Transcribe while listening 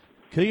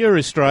Kia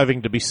is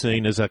striving to be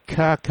seen as a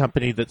car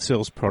company that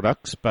sells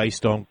products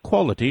based on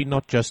quality,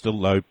 not just a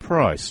low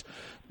price.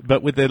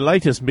 But with their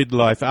latest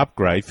midlife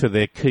upgrade for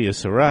their Kia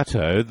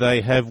Cerato,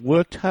 they have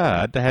worked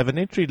hard to have an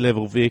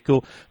entry-level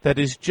vehicle that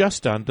is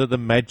just under the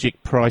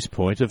magic price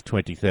point of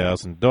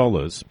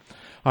 $20,000.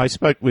 I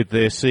spoke with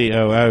their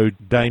COO,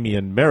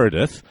 Damien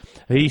Meredith.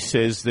 He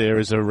says there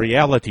is a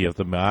reality of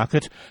the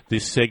market.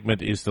 This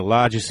segment is the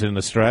largest in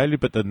Australia,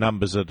 but the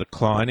numbers are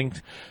declining.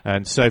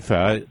 And so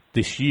far,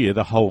 this year,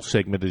 the whole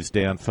segment is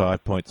down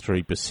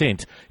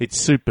 5.3%.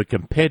 It's super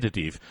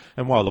competitive.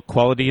 And while the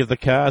quality of the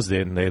cars,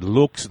 then their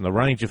looks and the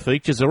range of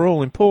features are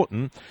all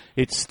important,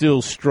 it's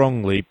still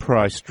strongly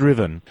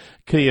price-driven.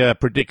 Kia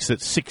predicts that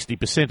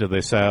 60% of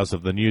their sales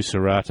of the new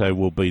Cerato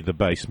will be the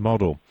base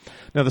model.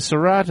 Now, the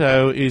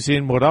Cerato is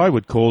in what I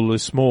would call the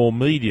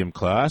small-medium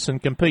class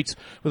and competes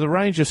with a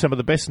range of some of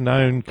the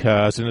best-known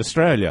cars in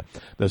Australia.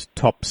 The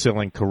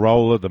top-selling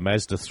Corolla, the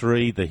Mazda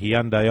 3, the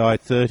Hyundai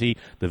i30,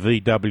 the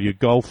VW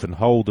Golf and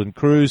Holden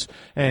Cruise,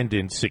 and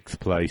in sixth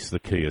place, the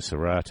Kia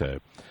Cerato.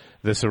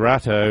 The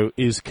Cerato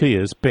is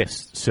Kia's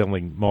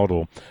best-selling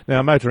model.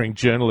 Now, motoring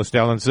journalist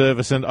Alan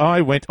Zervis and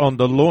I went on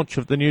the launch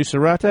of the new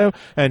Cerato,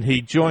 and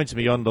he joins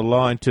me on the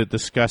line to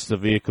discuss the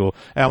vehicle.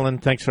 Alan,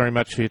 thanks very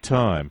much for your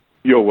time.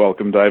 You're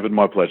welcome, David.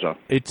 My pleasure.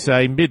 It's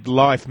a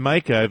midlife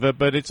makeover,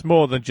 but it's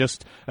more than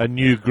just a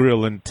new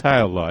grille and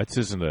taillights,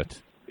 isn't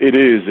it? It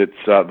is.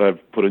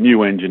 They've put a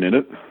new engine in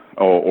it,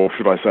 or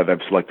should I say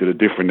they've selected a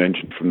different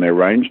engine from their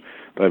range.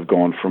 They've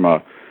gone from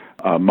a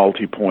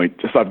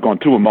multi-point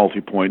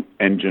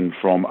engine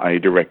from a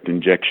direct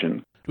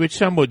injection, which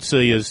some would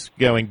see as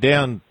going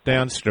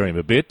downstream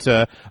a bit.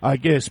 I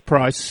guess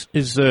price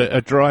is a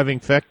driving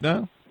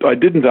factor. I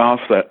didn't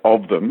ask that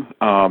of them.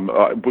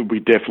 We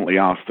definitely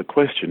asked the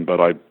question, but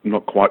I'm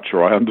not quite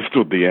sure I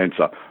understood the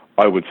answer.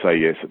 I would say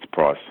yes, it's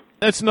price.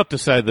 That's not to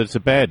say that it's a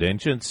bad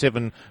engine,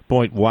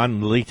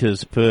 7.1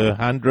 litres per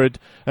 100.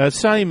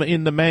 Same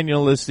in the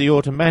manual as the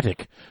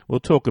automatic.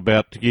 We'll talk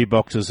about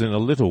gearboxes in a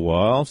little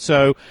while.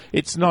 So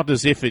it's not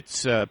as if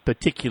it's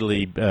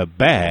particularly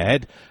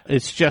bad.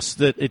 It's just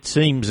that it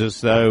seems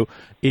as though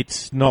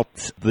it's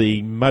not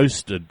the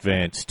most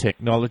advanced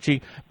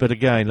technology. But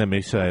again, let me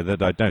say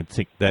that I don't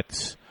think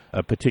that's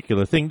a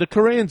particular thing. The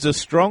Koreans are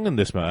strong in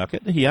this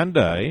market.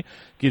 Hyundai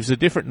gives a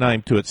different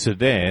name to its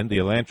sedan, the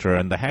Elantra,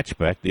 and the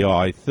hatchback, the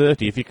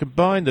i30. If you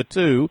combine the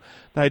two,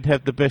 they'd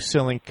have the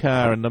best-selling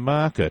car in the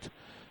market.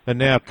 And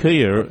now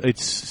Kia,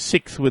 it's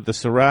sixth with the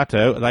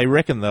Cerato. They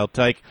reckon they'll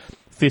take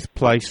fifth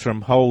place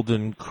from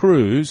Holden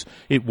Cruise.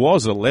 It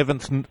was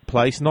 11th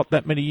place not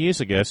that many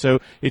years ago, so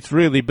it's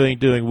really been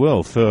doing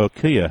well for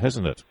Kia,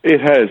 hasn't it?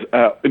 It has.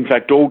 In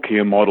fact, all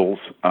Kia models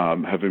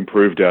have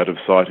improved out of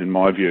sight, in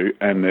my view,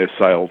 and their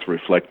sales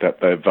reflect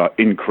that. They've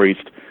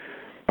increased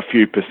a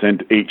few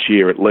percent each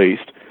year at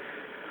least,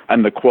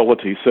 and the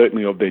quality,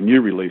 certainly of their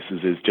new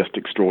releases, is just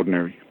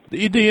extraordinary.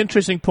 The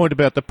interesting point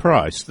about the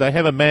price, they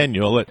have a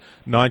manual at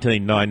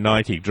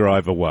 $19,990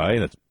 drive away.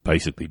 That's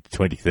basically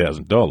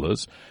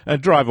 $20,000.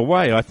 And drive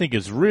away, I think,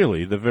 is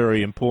really the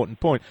very important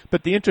point.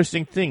 But the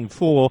interesting thing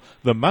for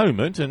the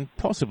moment, and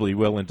possibly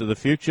well into the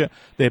future,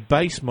 their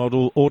base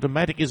model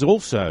automatic is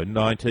also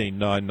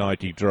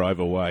 $19,990 drive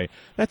away.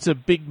 That's a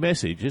big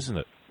message, isn't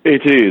it?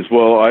 It is.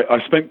 Well, I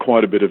spent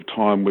quite a bit of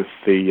time with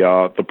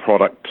the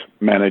product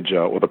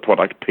manager or the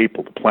product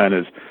people, the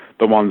planners,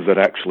 the ones that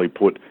actually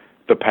put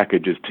the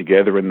packages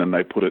together, and then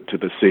they put it to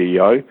the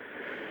CEO,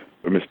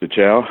 Mr.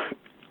 Chow,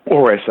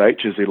 or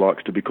SH as he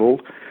likes to be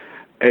called.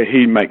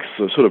 He makes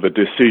a sort of a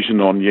decision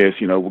on, yes,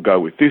 we'll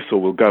go with this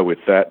or we'll go with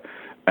that,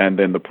 and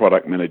then the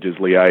product managers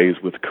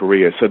liaise with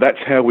Korea. So that's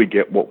how we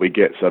get what we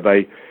get. So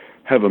they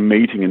have a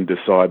meeting and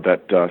decide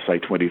that, say,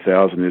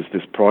 20,000 is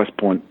this price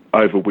point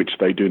over which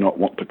they do not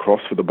want to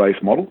cross for the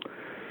base model,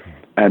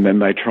 and then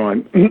they try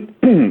and,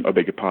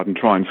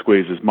 try and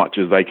squeeze as much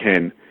as they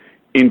can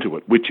into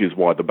it, which is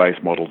why the base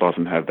model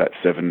doesn't have that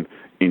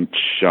 7-inch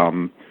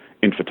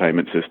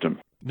infotainment system.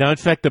 Now, in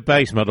fact, the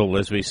base model,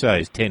 as we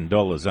say, is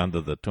 $10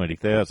 under the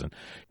 $20,000.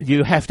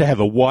 You have to have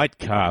a white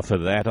car for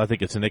that. I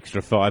think it's an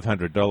extra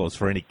 $500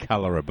 for any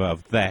colour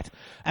above that.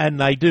 And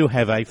they do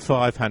have a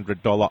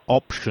 $500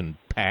 option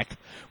pack,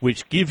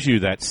 which gives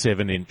you that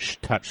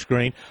 7-inch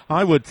touchscreen.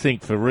 I would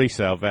think for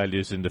resale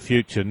values in the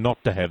future,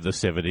 not to have the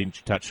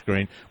 7-inch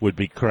touchscreen would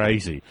be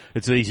crazy.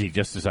 It's easy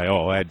just to say,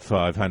 add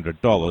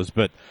 $500,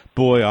 but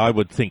boy, I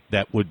would think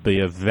that would be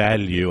a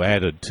value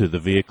added to the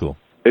vehicle.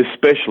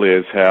 Especially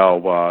as how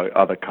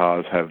other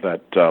cars have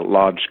that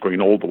large screen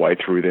all the way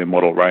through their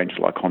model range,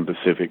 like Honda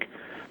Civic,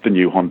 the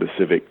new Honda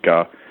Civic,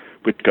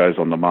 which goes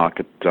on the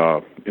market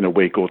in a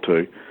week or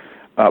two.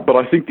 But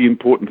I think the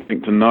important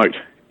thing to note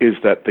is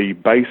that the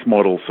base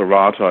model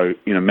Cerato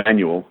in a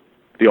manual,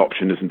 the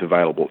option isn't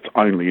available. It's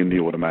only in the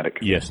automatic.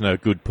 Yes, no,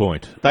 good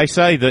point. They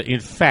say that, in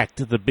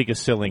fact, the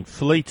biggest selling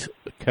fleet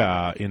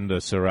car in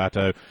the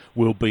Cerato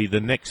will be the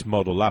next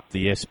model up,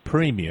 the S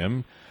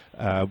Premium,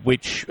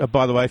 which,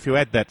 by the way, if you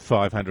add that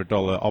 $500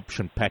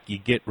 option pack, you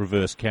get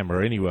reverse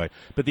camera anyway.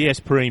 But the S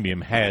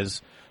Premium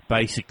has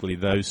basically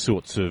those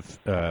sorts of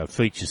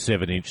feature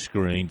 7-inch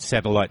screen,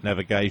 satellite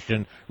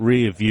navigation,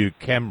 rear view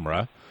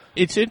camera.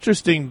 It's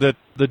interesting that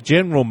the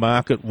general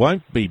market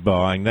won't be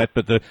buying that,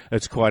 but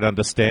it's quite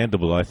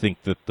understandable, I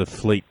think, that the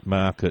fleet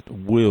market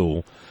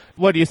will.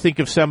 What do you think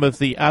of some of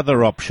the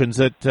other options?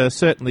 That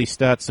certainly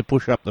starts to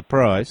push up the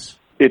price.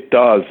 It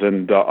does,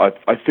 and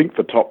I think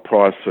the top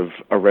price of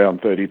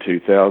around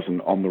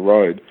 $32,000 on the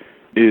road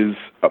is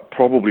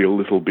probably a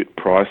little bit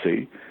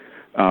pricey.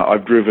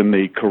 I've driven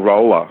the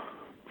Corolla,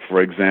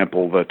 for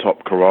example. The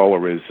top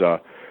Corolla is,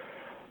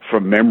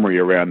 from memory,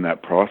 around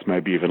that price,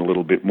 maybe even a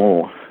little bit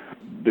more.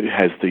 It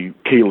has the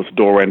keyless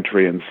door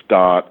entry and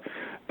start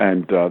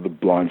and the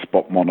blind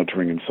spot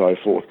monitoring and so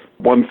forth.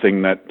 One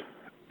thing that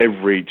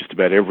just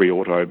about every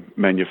auto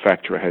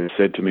manufacturer has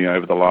said to me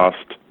over the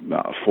last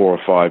 4 or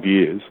 5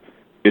 years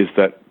is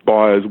that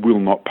buyers will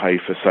not pay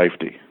for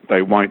safety.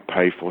 They won't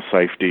pay for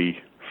safety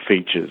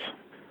features.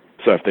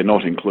 So if they're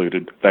not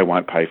included, they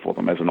won't pay for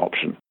them as an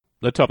option.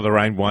 The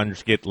top-of-the-range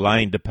ones get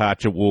lane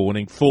departure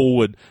warning,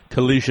 forward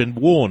collision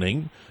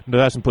warning. It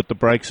doesn't put the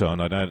brakes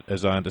on,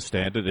 as I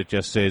understand it. It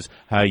just says,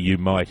 hey, you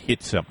might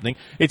hit something.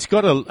 It's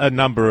got a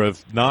number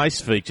of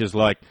nice features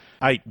like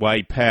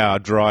 8-way power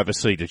driver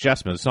seat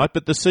adjustment.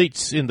 But the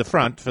seats in the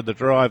front for the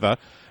driver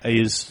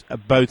is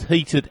both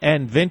heated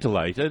and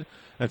ventilated.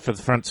 And for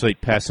the front seat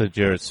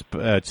passenger,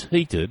 it's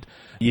heated.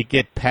 You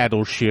get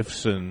paddle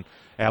shifts and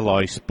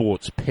Alloy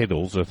Sports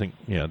pedals. I think,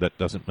 that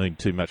doesn't mean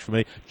too much for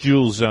me.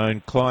 Dual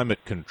zone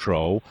climate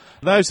control.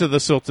 Those are the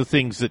sorts of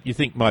things that you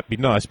think might be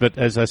nice. But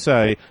as I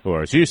say,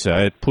 or as you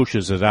say, it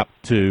pushes it up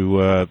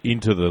to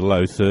into the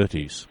low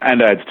 30s.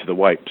 And adds to the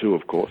weight too,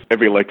 of course.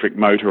 Every electric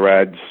motor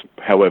adds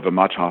however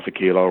much, half a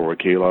kilo or a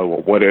kilo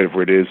or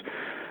whatever it is.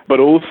 But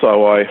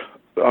also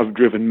I've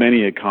driven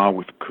many a car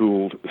with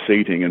cooled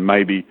seating, and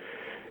maybe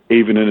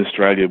even in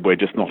Australia, we're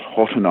just not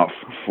hot enough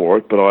for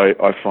it, but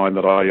I find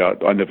that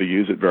I never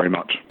use it very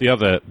much. The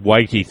other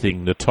weighty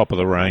thing the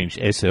top-of-the-range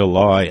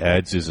SLI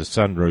adds is a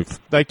sunroof.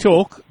 They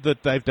talk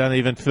that they've done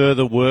even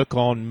further work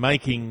on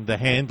making the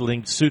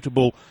handling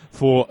suitable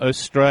for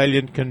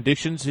Australian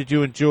conditions. Did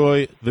you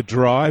enjoy the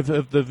drive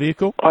of the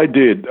vehicle? I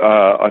did.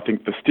 I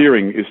think the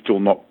steering is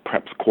still not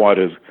perhaps quite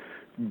as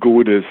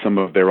good as some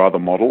of their other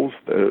models.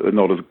 They're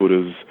not as good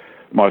as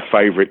my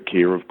favourite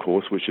Kia, of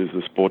course, which is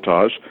the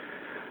Sportage,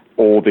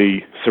 or the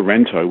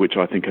Cerato, which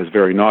I think has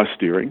very nice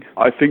steering.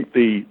 I think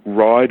the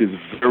ride is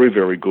very,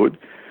 very good.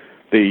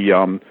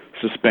 The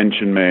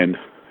suspension man,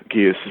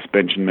 Kia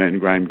suspension man,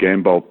 Graham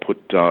Gamble, put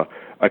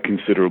a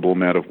considerable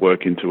amount of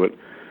work into it,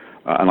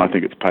 and I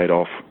think it's paid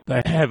off.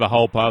 They have a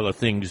whole pile of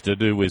things to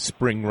do with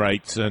spring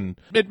rates, and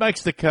it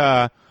makes the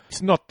car,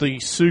 it's not the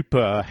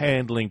super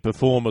handling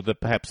performer that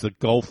perhaps the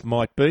Golf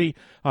might be.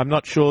 I'm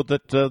not sure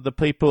that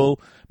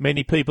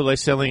many people they're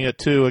selling it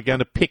to are going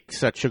to pick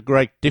such a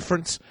great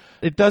difference.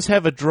 It does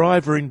have a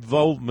driver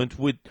involvement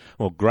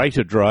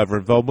greater driver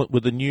involvement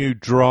with the new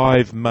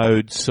Drive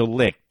Mode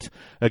Select.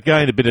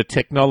 Again, a bit of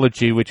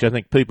technology which I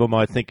think people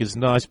might think is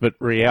nice, but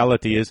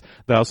reality is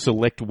they'll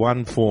select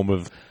one form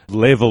of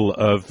level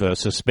of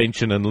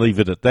suspension and leave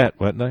it at that,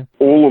 won't they?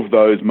 All of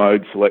those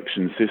mode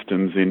selection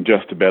systems in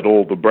just about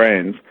all the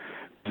brands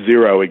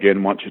zero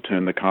again once you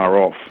turn the car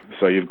off.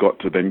 So you've got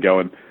to then go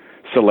and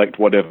select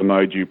whatever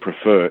mode you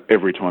prefer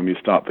every time you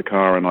start the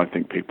car, and I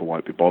think people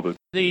won't be bothered.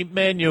 The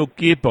manual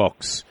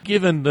gearbox,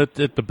 given that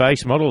at the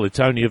base model, it's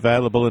only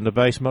available in the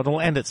base model,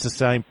 and it's the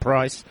same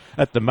price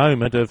at the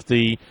moment of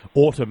the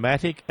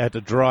automatic at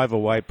a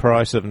drive-away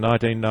price of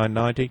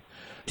 $19,990,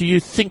 do you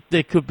think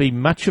there could be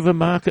much of a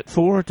market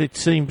for it? It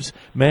seems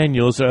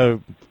manuals are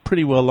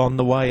pretty well on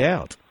the way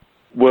out.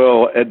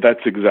 Well, Ed,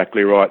 that's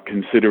exactly right.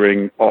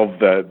 Considering of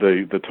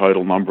the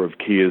total number of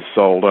Kias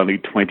sold, only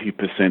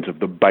 20% of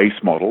the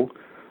base model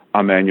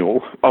are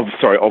manual. Of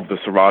the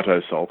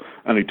Cerato sold,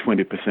 only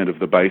 20% of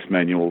the base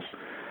manuals.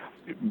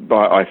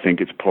 I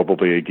think it's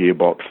probably a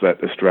gearbox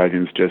that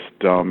Australians just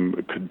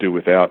could do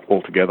without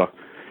altogether.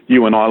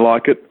 You and I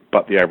like it,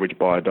 but the average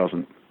buyer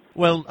doesn't.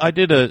 Well, I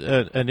did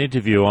an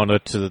interview on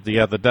it the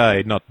other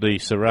day, not the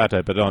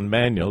Cerato, but on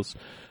manuals.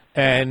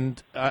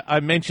 And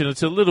I mentioned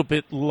it's a little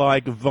bit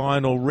like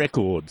vinyl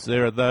records.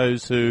 There are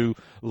those who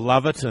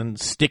love it and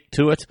stick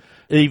to it,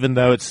 even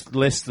though it's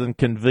less than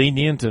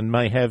convenient and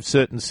may have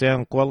certain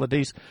sound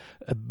qualities.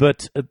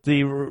 But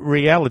the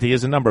reality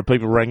is a number of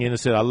people rang in and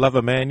said, I love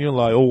a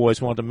manual, I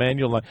always want a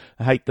manual,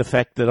 I hate the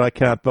fact that I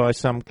can't buy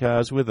some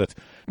cars with it.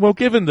 Well,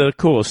 given that, of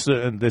course,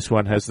 and this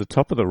one has the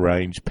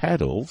top-of-the-range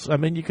paddles, I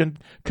mean, you can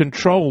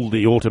control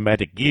the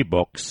automatic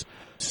gearbox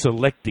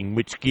selecting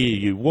which gear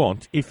you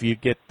want if you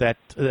get that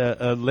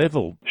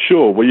level.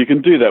 Sure. Well, you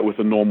can do that with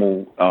a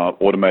normal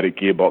automatic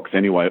gearbox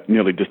anyway.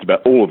 Nearly just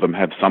about all of them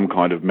have some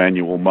kind of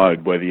manual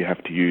mode, whether you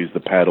have to use the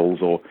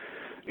paddles or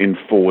in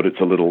forward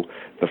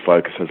the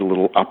Focus has a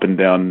little up and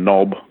down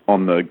knob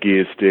on the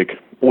gear stick,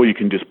 or you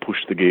can just push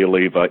the gear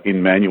lever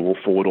in manual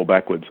forward or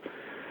backwards.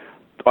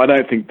 I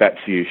don't think that's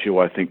the issue.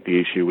 I think the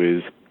issue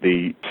is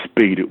the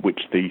speed at which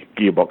the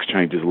gearbox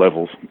changes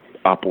levels,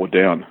 up or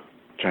down,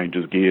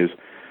 changes gears.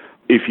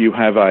 If you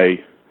have a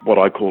what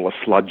I call a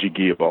sludgy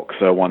gearbox,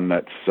 so one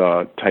that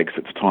takes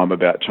its time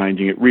about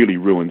changing. It really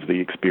ruins the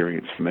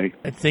experience for me.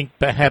 I think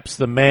perhaps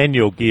the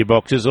manual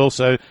gearbox is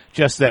also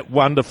just that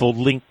wonderful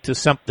link to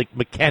something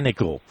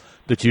mechanical,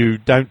 that you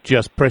don't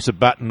just press a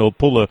button or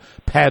pull a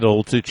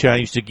paddle to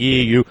change the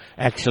gear. You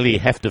actually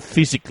have to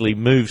physically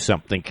move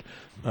something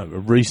a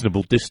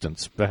reasonable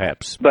distance,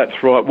 perhaps.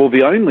 That's right. Well,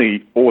 the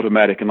only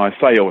automatic, and I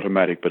say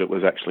automatic, but it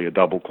was actually a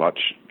double clutch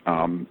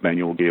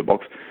manual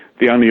gearbox,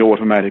 the only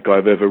automatic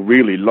I've ever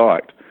really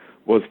liked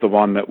was the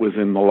one that was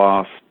in the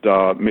last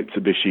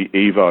Mitsubishi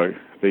Evo,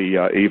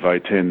 the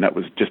Evo 10. That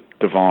was just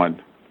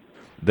divine.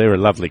 They're a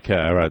lovely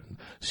car.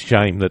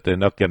 Shame that they're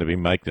not going to be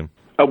making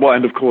them. Well,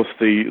 and of course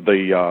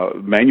the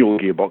manual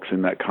gearbox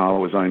in that car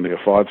was only a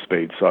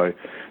 5-speed, so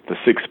the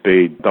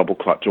 6-speed double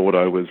clutch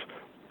auto was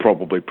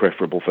probably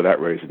preferable for that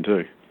reason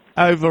too.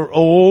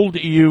 Overall,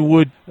 you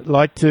would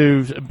like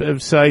to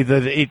say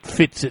that it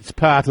fits its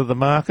part of the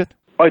market?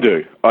 I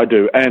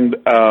do. And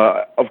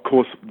of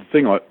course, the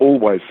thing I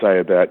always say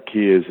about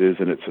Kias is,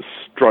 and it's a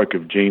stroke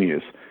of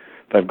genius,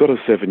 they've got a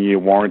 7-year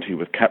warranty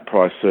with cap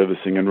price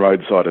servicing and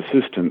roadside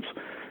assistance.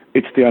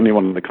 It's the only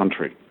one in the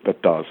country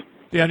that does.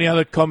 The only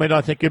other comment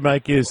I think you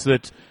make is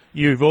that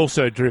you've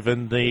also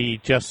driven the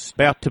just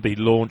about to be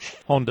launched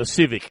Honda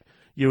Civic.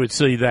 You would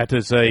see that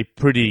as a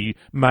pretty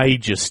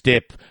major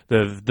step,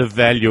 the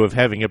value of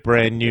having a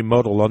brand new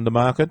model on the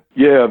market?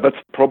 Yeah, that's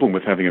the problem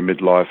with having a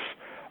midlife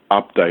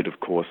update,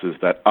 of course, is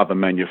that other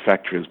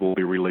manufacturers will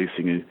be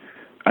releasing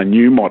a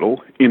new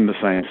model in the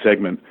same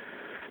segment.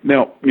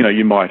 Now,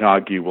 you might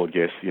argue, well,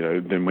 yes,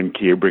 then when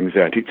Kia brings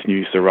out its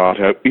new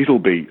Cerato, it'll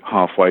be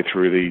halfway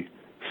through the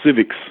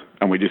Civic's,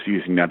 and we're just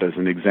using that as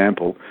an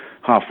example,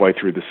 halfway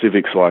through the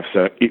Civic's life,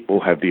 so it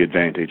will have the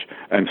advantage,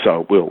 and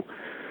so it will.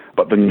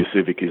 But the new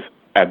Civic is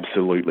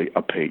absolutely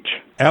a peach.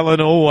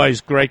 Alan,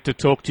 always great to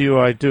talk to you.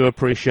 I do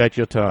appreciate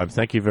your time.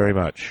 Thank you very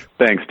much.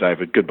 Thanks,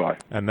 David. Goodbye.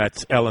 And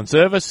that's Alan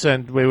Service,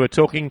 and we were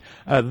talking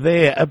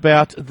there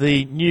about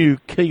the new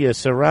Kia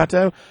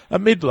Cerato, a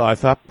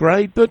midlife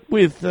upgrade, but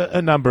with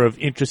a number of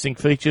interesting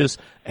features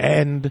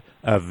and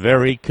a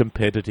very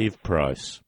competitive price.